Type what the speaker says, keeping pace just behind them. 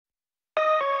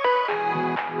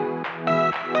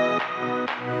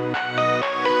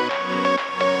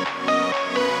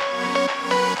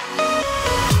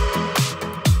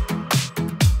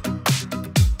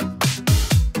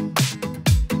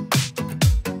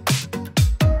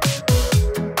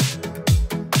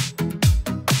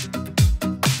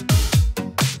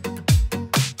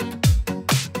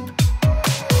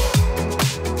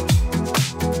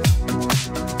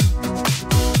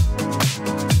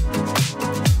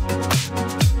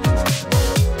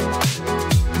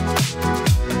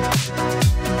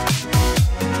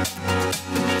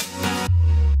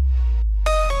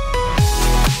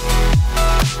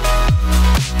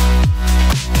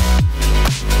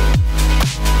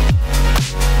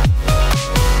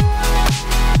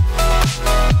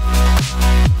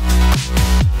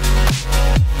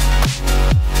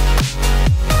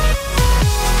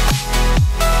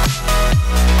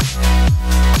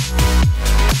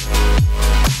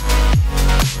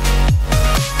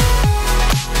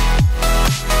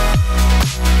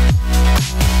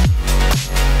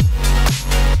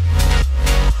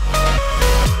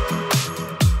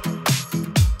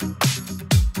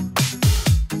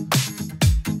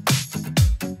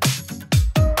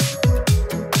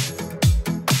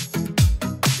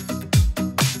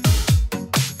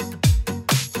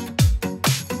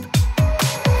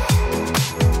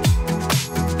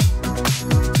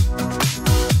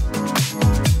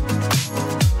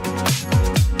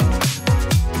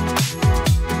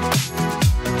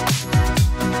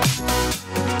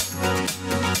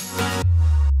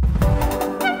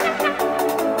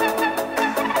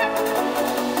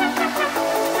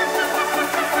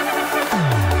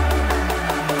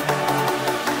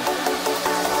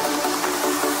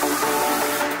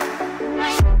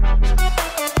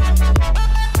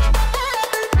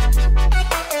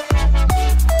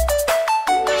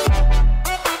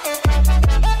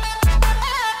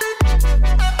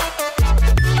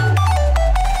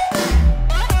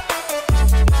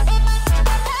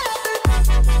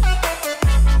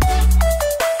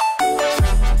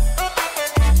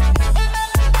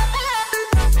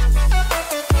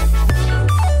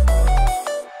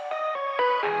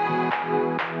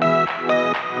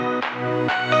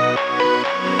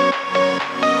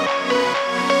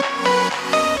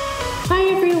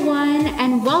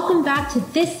welcome back to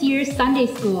this year's Sunday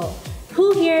School.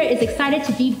 Who here is excited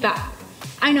to be back?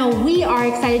 I know we are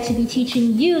excited to be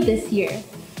teaching you this year.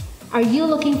 Are you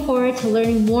looking forward to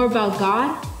learning more about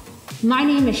God? My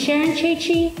name is Sharon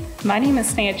Chechi. My name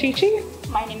is Sneha Chechi.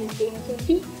 My name is Dana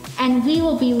Chechi. And we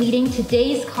will be leading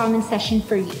today's common session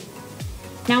for you.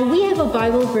 Now we have a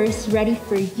Bible verse ready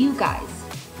for you guys.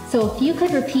 So if you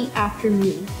could repeat after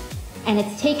me. And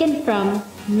it's taken from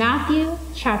Matthew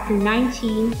chapter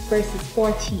 19, verses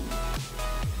 14.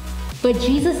 But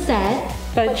Jesus said,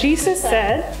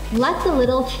 let the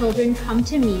little children come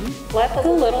to me. Let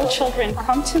the little children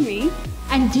come to me.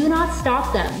 And do not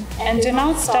stop them. And do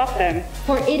not stop them.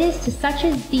 For it is to such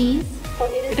as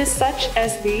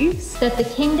these that the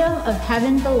kingdom of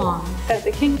heaven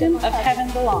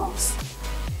belongs.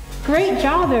 Great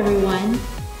job, everyone.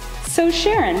 So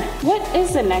Sharon, what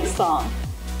is the next song?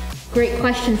 Great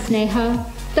question, Sneha.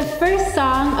 The first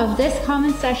song of this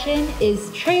common session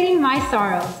is Trading My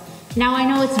Sorrows. Now I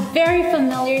know it's very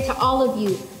familiar to all of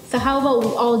you, so how about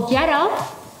we all get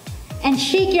up and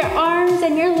shake your arms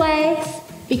and your legs,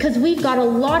 because we've got a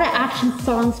lot of action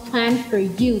songs planned for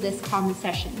you this common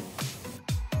session.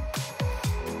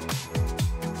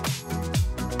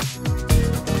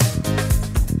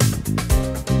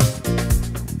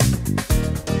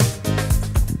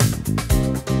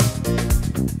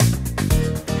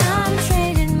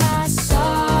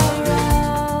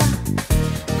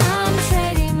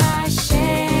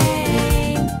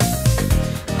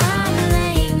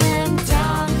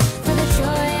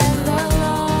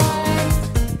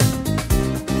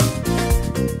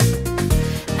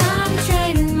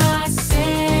 Trading my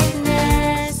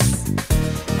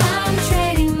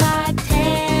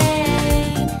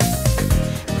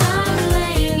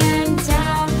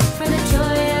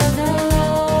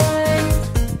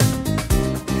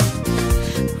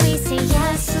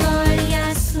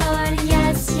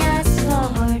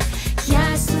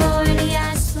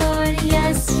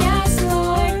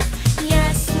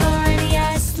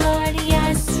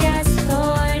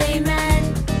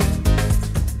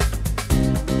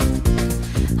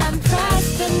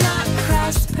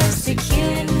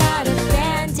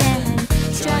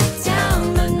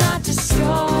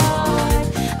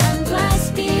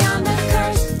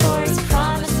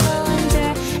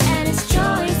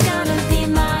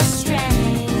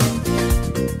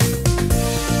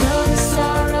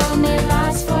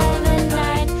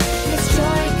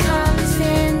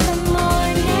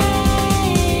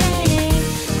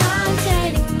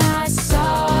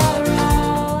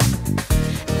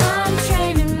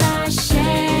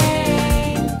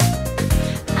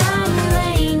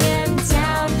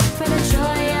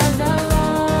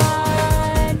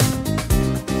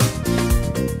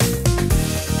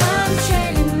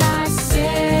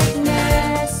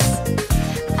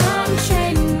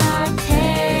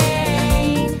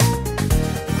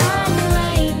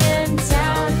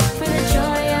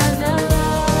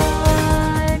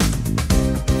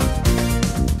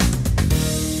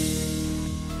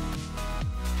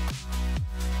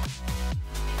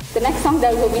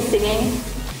we'll be singing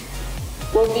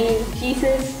will be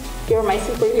Jesus, You're My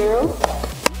Superhero.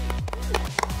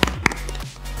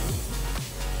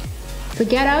 So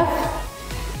get up,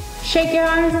 shake your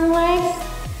arms and legs.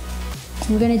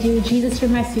 We're gonna do Jesus,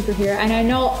 You're My Superhero. And I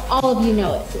know all of you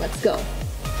know it, so let's go.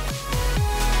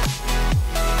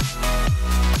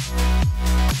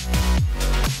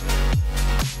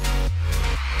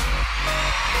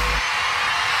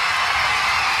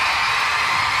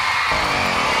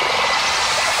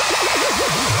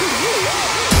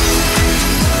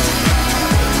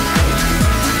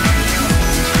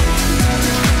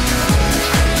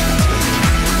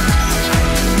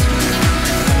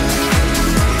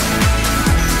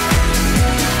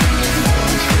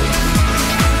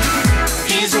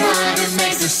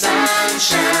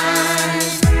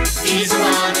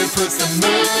 Puts the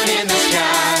moon in the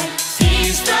sky.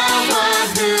 He's the one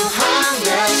who hung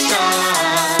the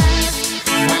stars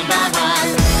one by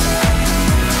one.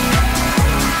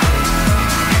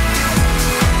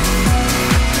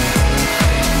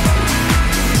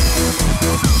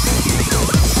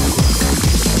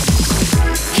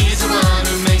 He's the one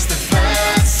who makes the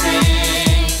birds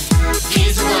sing.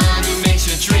 He's the one who makes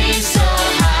your dreams so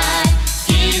high.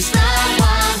 He's the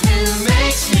one who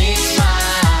makes me smile.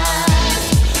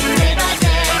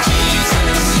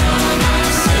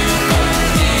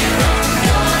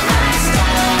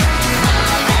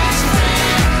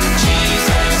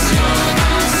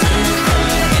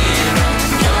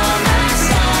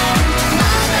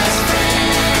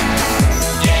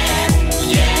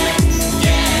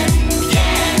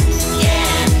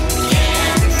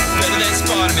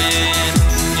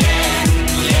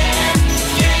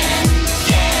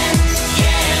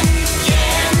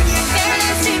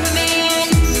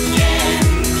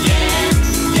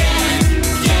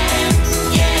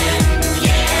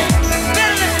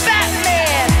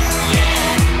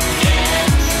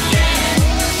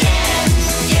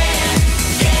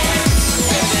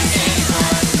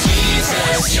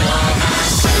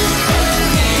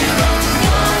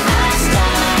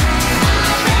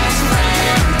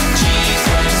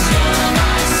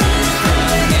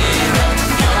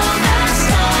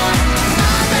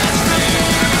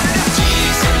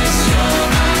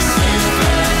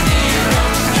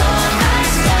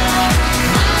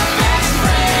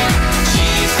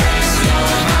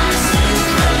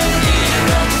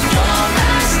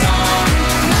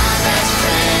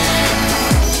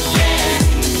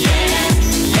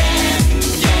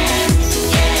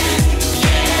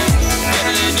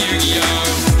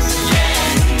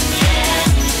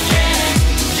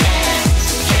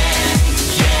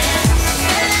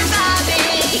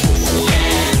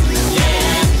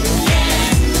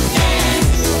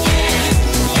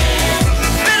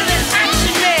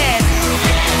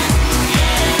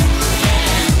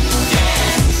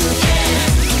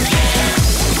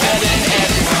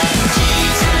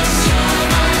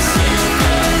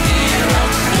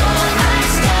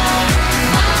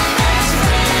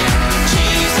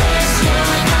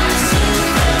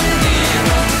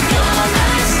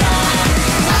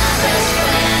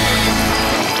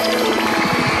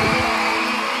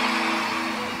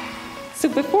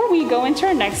 Before we go into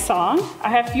our next song, I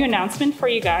have a few announcements for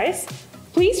you guys.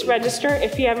 Please register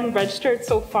if you haven't registered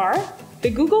so far. The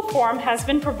Google form has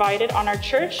been provided on our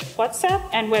church WhatsApp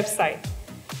and website.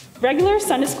 Regular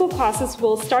Sunday school classes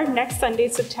will start next Sunday,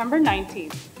 September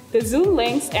 19th. The Zoom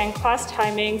links and class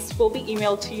timings will be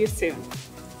emailed to you soon.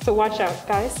 So watch out,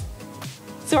 guys.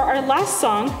 So our last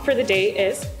song for the day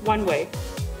is One Way.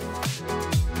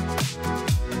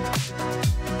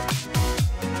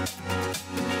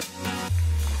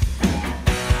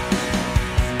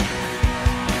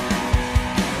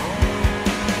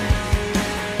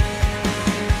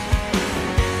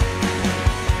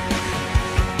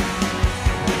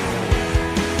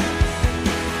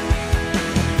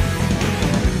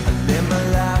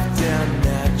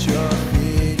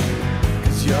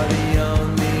 You're the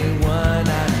only one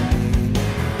I need.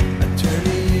 I turn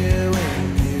to you and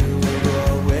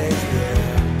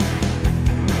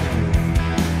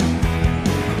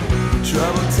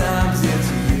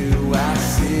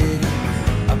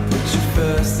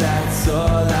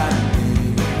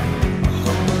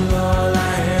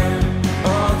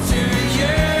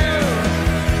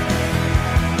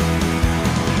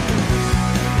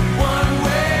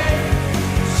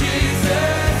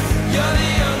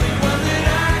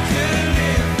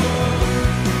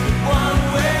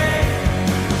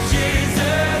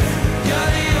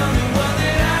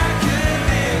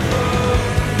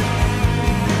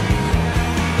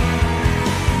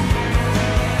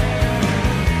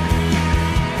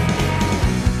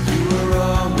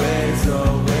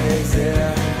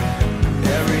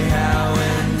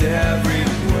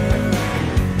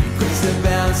grace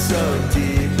abounds so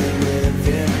deeply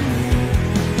within me.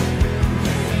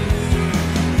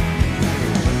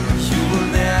 You will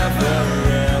never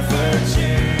ever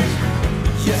change.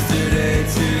 Yesterday,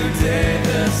 today,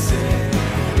 the same.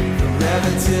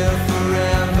 Forever till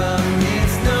forever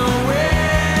means no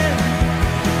end.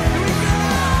 Here we go.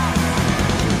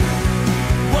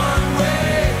 One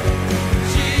way,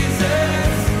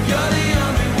 Jesus, you're the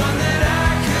only one that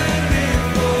I could live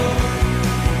for.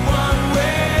 One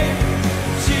way,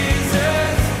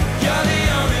 Jesus, you're the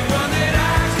only one that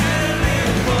I could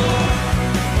live for.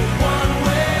 One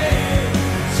way,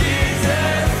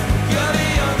 Jesus, you're the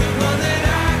only one that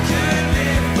I could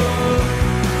live for.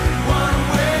 One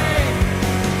way,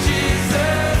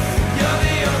 Jesus, you're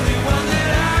the only one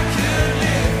that I could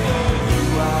live for. You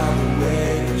are the way,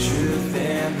 the truth,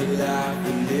 and the life.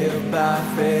 We live by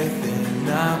faith and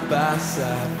not by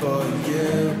sight. For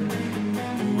you,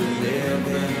 we live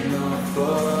and not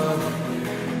for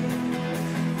you.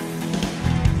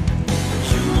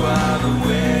 You are the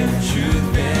way, the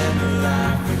truth, and the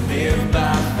life. We live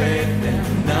by faith and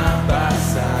not by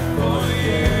sight. For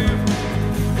you,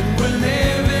 we're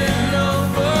living on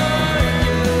for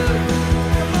you.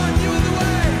 Come on, you are the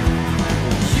way.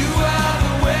 You are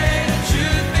the way, the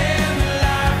truth, and the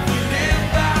life. We live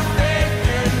by faith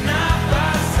and not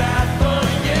by sight. For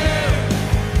you,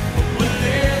 we're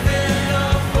living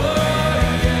on for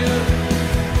you.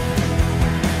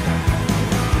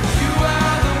 You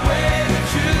are the way, the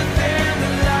truth, and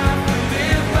the life. We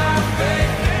live by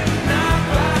faith and not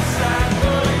by sight.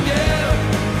 For you,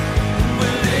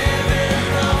 we're living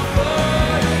on for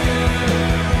you.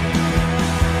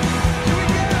 Here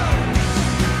we go.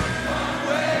 One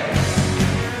way,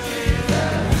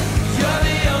 Jesus, you're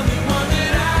the only one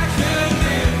that I could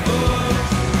live for.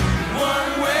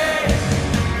 One way,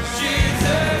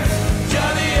 Jesus,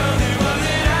 you're the only one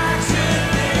that I could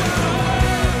live for.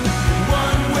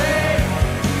 One way,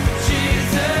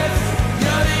 Jesus,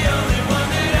 you're the only one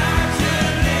that I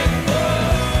could live for.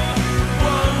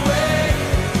 One way,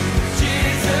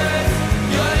 Jesus,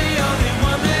 you're the only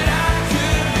one that I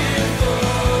could live for.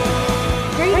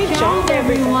 Great job,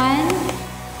 everyone.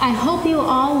 I hope you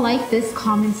all like this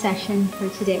comment session for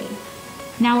today.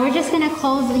 Now we're just going to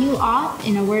close you off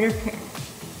in a word of prayer.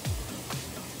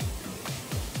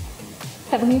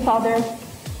 Heavenly Father,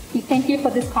 we thank you for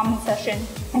this comment session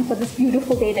and for this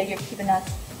beautiful day that you've given us.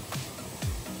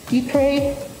 We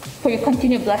pray for your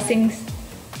continued blessings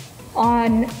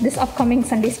on this upcoming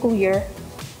Sunday school year.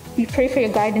 We pray for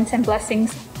your guidance and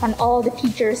blessings on all the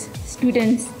teachers,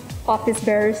 students, office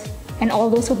bearers, and all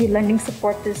those who will be lending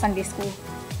support to the Sunday school.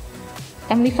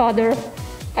 Heavenly Father,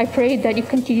 I pray that you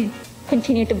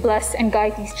continue to bless and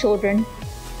guide these children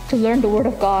to learn the Word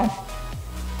of God.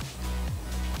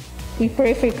 We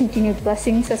pray for your continued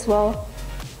blessings as well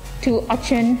to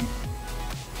Achin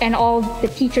and all the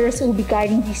teachers who will be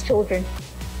guiding these children.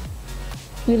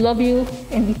 We love you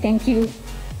and we thank you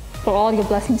for all your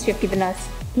blessings you have given us.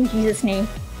 In Jesus' name,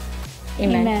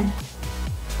 amen. Amen.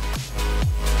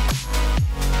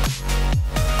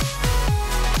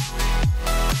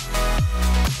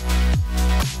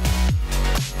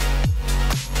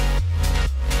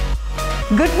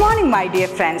 Good morning, my dear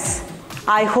friends.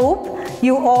 I hope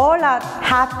you all are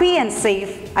happy and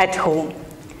safe at home.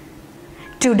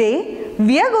 Today,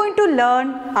 we are going to learn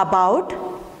about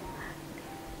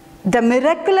the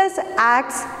miraculous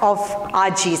acts of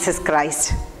our Jesus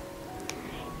Christ.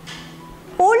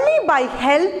 Only by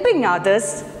helping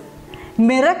others,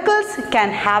 miracles can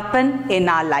happen in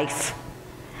our life.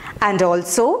 And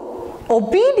also,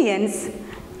 obedience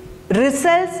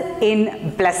results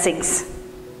in blessings.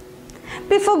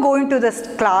 Before going to this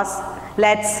class,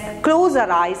 let's close our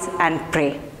eyes and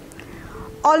pray.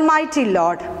 Almighty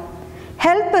Lord,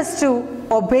 help us to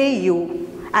obey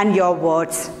you and your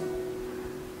words.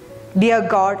 Dear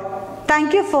God,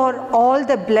 thank you for all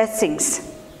the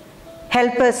blessings.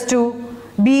 Help us to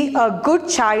be a good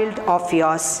child of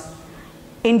yours.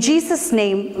 In Jesus'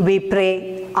 name we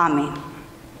pray. Amen.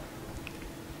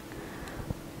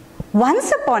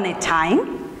 Once upon a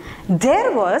time,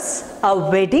 there was a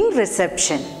wedding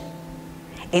reception.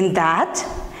 In that,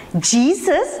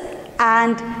 Jesus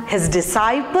and his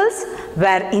disciples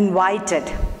were invited.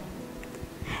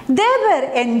 They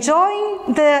were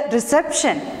enjoying the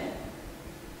reception.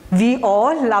 We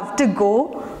all love to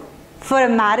go for a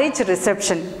marriage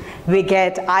reception. We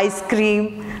get ice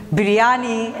cream,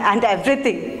 biryani and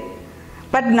everything.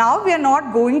 But now we are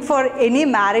not going for any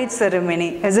marriage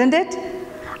ceremony, isn't it?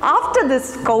 After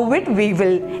this COVID, we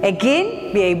will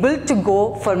again be able to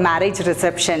go for marriage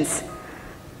receptions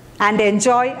and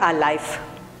enjoy our life.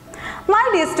 My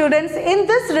dear students, in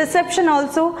this reception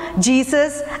also,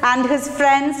 Jesus and his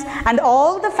friends and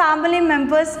all the family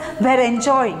members were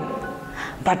enjoying.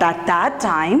 But at that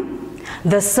time,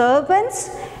 the servants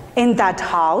in that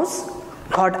house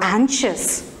got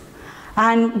anxious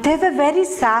and they were very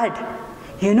sad.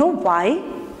 You know why?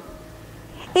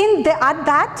 At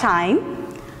that time,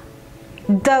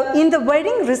 in the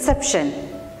wedding reception,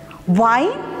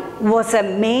 wine was a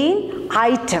main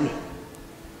item.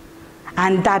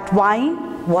 And that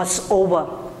wine was over.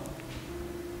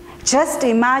 Just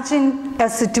imagine a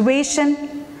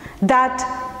situation that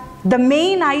the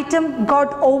main item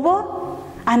got over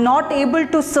and not able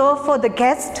to serve for the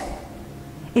guest.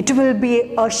 It will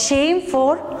be a shame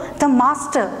for the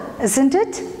master, isn't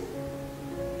it?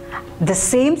 The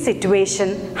same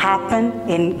situation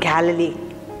happened in Galilee.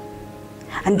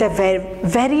 And they were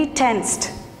very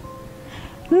tensed.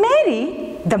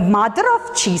 Mary, the mother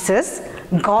of Jesus,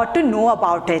 got to know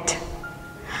about it,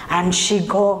 and she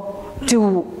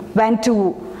went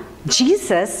to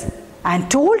Jesus and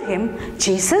told him,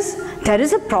 Jesus, there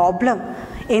is a problem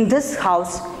in this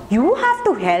house. You have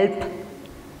to help.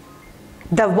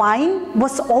 The wine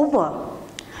was over.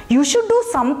 You should do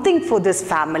something for this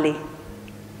family.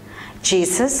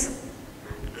 Jesus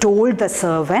told the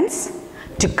servants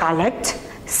to collect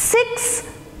 6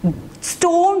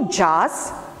 stone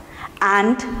jars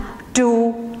and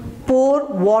to pour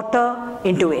water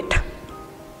into it.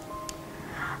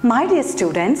 My dear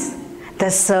students, the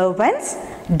servants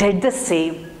did the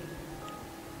same.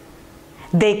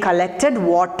 They collected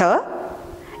water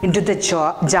into the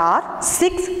jar,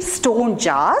 6 stone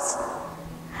jars,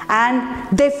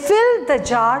 and they filled the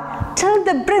jar till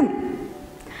the brim.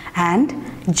 And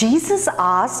Jesus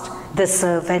asked the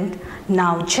servant,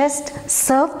 now just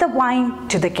serve the wine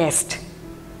to the guest.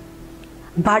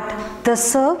 But the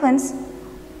servants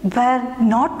were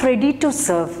not ready to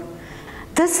serve.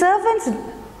 The servants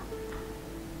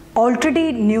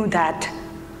already knew that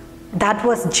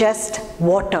was just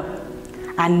water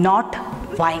and not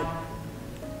wine.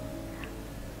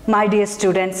 My dear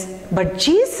students, but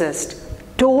Jesus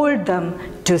told them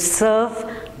to serve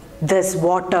this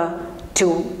water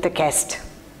to the guest.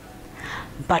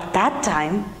 But that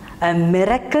time a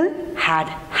miracle had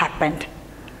happened.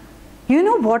 You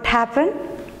know what happened?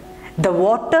 The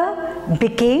water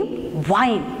became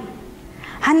wine,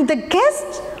 and the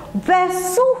guests were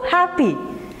so happy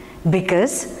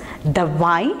because the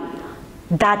wine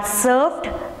that served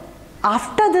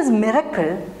after this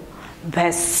miracle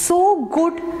were so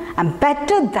good and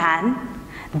better than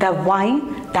the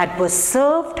wine that was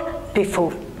served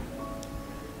before.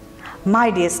 My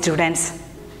dear students,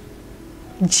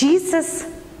 Jesus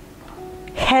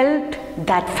helped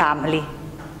that family.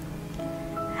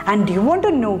 And do you want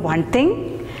to know one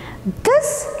thing?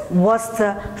 This was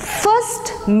the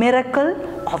first miracle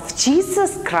of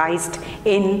Jesus Christ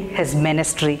in his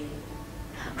ministry.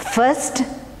 First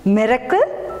miracle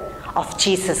of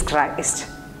Jesus Christ.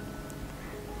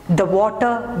 The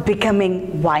water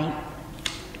becoming wine.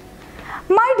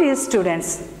 My dear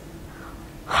students,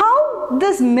 how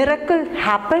this miracle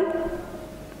happened?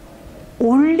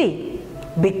 Only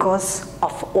because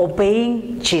of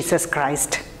obeying Jesus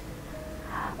Christ.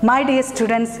 My dear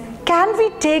students, can we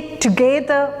take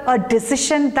together a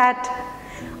decision that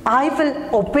I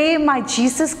will obey my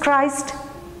Jesus Christ?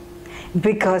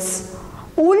 Because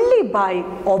only by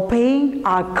obeying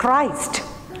our Christ,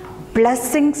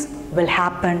 blessings will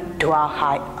happen to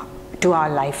our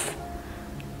life.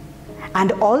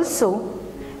 And also,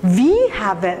 we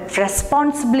have a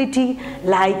responsibility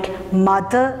like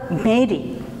Mother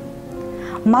Mary.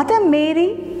 Mother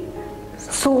Mary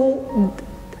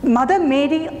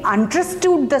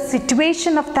understood the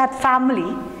situation of that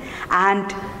family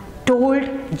and told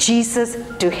Jesus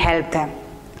to help them.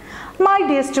 My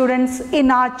dear students, in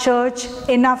our church,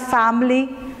 in our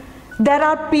family, there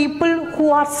are people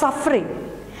who are suffering.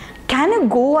 Can you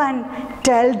go and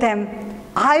tell them,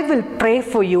 I will pray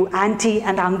for you, auntie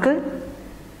and uncle?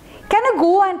 Can you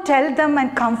go and tell them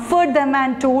and comfort them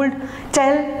and tell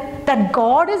that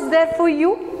God is there for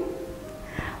you?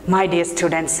 My dear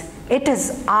students, it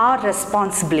is our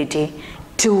responsibility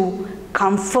to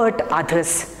comfort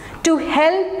others, to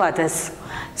help others,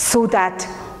 so that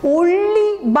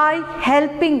only by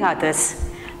helping others,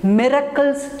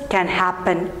 miracles can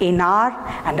happen in our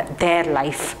and their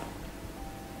life.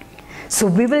 So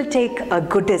we will take a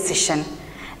good decision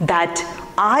that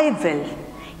I will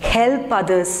help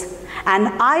others and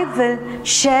I will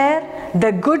share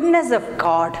the goodness of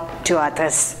God to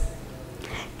others.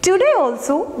 Today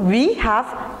also we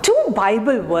have 2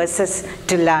 Bible verses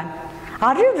to learn.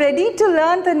 Are you ready to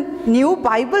learn the new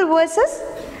Bible verses?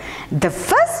 The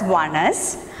first one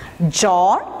is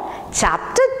John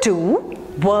chapter 2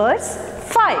 verse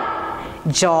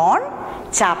 5. John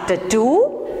chapter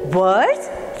 2 verse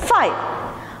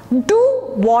 5.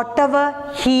 Do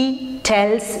whatever he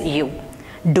tells you.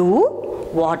 Do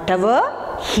whatever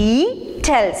he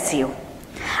tells you.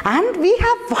 And we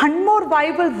have one more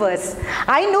Bible verse.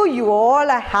 I know you all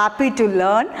are happy to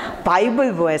learn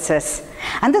Bible verses.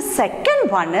 And the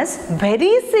second one is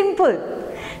very simple.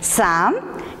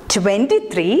 Psalm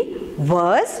 23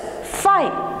 verse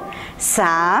 5.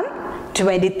 Psalm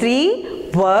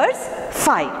 23 verse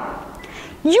 5.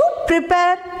 You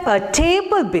prepare a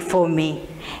table before me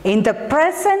in the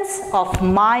presence of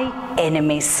my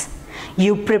enemies.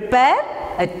 You prepare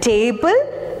a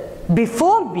table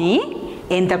before me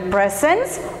in the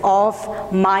presence of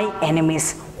my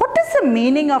enemies. What is the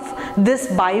meaning of this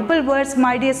Bible verse,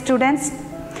 my dear students?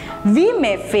 We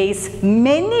may face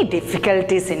many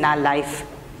difficulties in our life,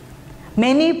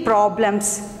 many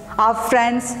problems. Our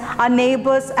friends, our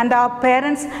neighbors and our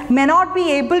parents may not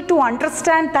be able to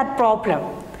understand that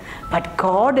problem. But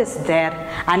God is there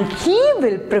and He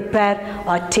will prepare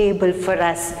a table for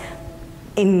us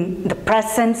in the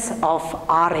presence of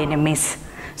our enemies.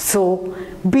 So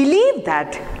believe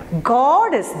that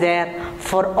God is there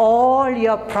for all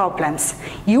your problems.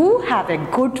 You have a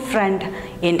good friend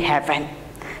in heaven.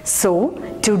 So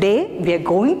today we are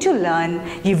going to learn,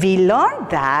 we learned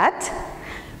that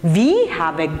we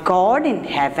have a God in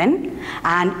heaven,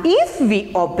 and if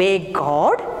we obey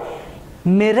God,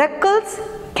 miracles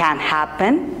can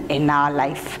happen in our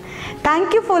life.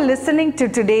 Thank you for listening to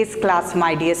today's class,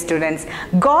 my dear students.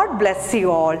 God bless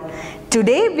you all.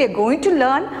 Today we are going to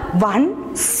learn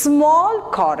one small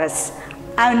chorus.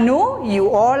 I know you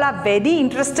all are very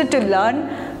interested to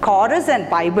learn chorus and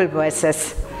Bible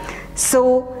verses.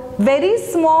 So, very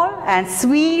small and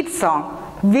sweet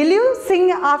song. Will you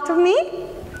sing after me?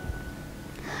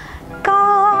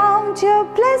 Count your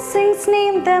blessings,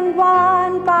 name them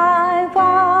one by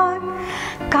one.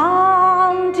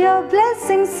 Count your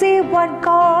blessings, see what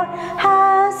God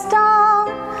has done.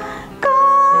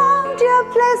 Count your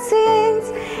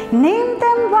blessings, name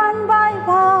them one by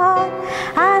one,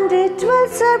 and it will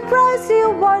surprise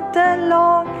you what the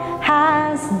Lord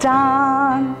has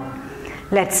done.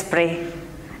 Let's pray.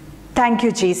 Thank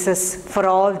you, Jesus, for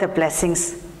all the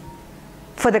blessings,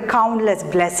 for the countless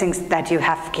blessings that you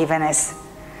have given us.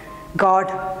 God,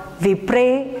 we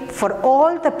pray for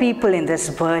all the people in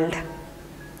this world.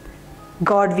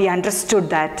 God, we understood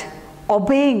that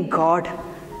obeying God,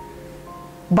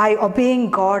 by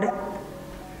obeying God,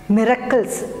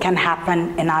 miracles can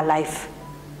happen in our life.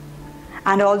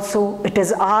 And also, it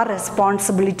is our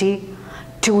responsibility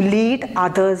to lead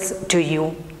others to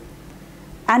you.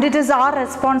 And it is our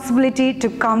responsibility to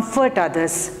comfort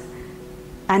others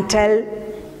and tell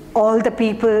all the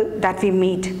people that we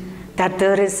meet that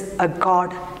there is a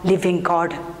God, living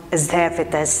God, is there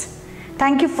with us.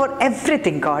 Thank you for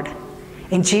everything, God.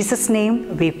 In Jesus'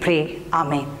 name we pray.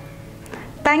 Amen.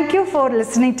 Thank you for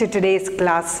listening to today's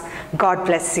class. God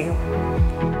bless you.